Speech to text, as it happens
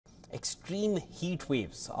Extreme heat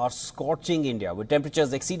waves are scorching India with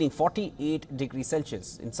temperatures exceeding 48 degrees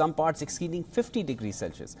Celsius, in some parts exceeding 50 degrees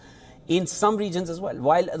Celsius, in some regions as well.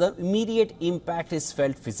 While the immediate impact is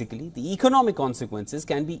felt physically, the economic consequences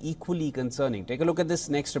can be equally concerning. Take a look at this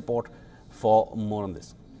next report for more on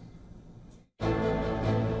this.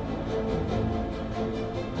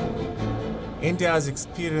 India is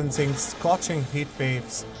experiencing scorching heat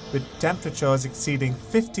waves with temperatures exceeding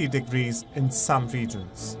 50 degrees in some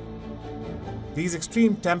regions. These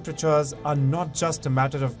extreme temperatures are not just a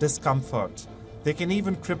matter of discomfort, they can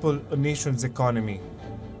even cripple a nation's economy.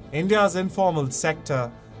 India's informal sector,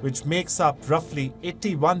 which makes up roughly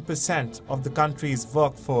 81% of the country's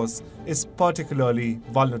workforce, is particularly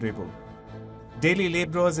vulnerable. Daily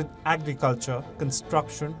laborers in agriculture,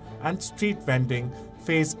 construction, and street vending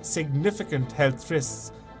face significant health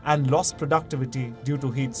risks and lost productivity due to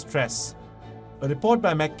heat stress. A report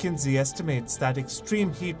by McKinsey estimates that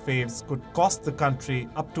extreme heat waves could cost the country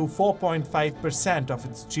up to 4.5% of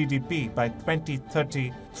its GDP by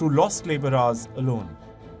 2030 through lost labor hours alone.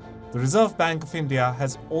 The Reserve Bank of India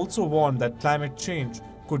has also warned that climate change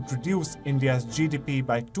could reduce India's GDP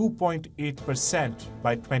by 2.8%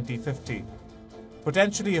 by 2050,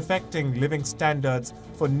 potentially affecting living standards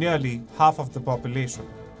for nearly half of the population.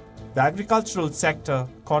 The agricultural sector,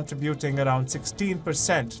 contributing around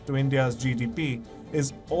 16% to India's GDP,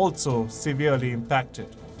 is also severely impacted.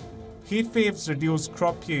 Heat waves reduce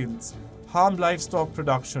crop yields, harm livestock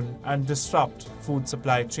production, and disrupt food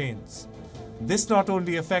supply chains. This not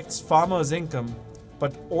only affects farmers' income,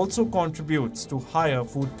 but also contributes to higher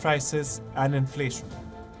food prices and inflation.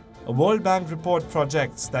 A World Bank report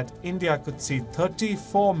projects that India could see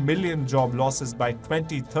 34 million job losses by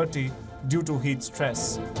 2030 due to heat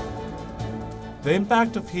stress. The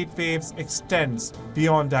impact of heat waves extends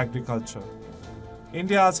beyond agriculture.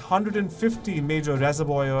 India's 150 major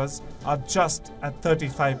reservoirs are just at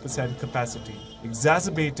 35% capacity,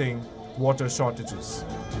 exacerbating water shortages.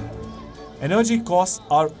 Energy costs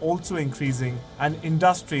are also increasing, and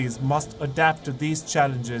industries must adapt to these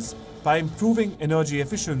challenges by improving energy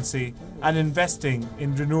efficiency and investing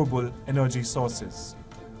in renewable energy sources.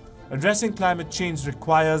 Addressing climate change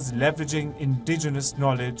requires leveraging indigenous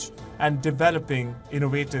knowledge and developing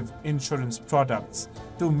innovative insurance products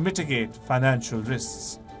to mitigate financial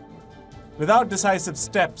risks. Without decisive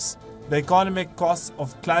steps, the economic costs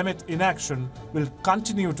of climate inaction will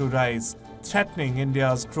continue to rise, threatening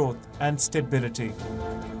India's growth and stability.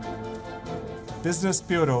 Business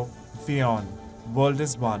Bureau, WION, World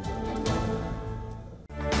is One.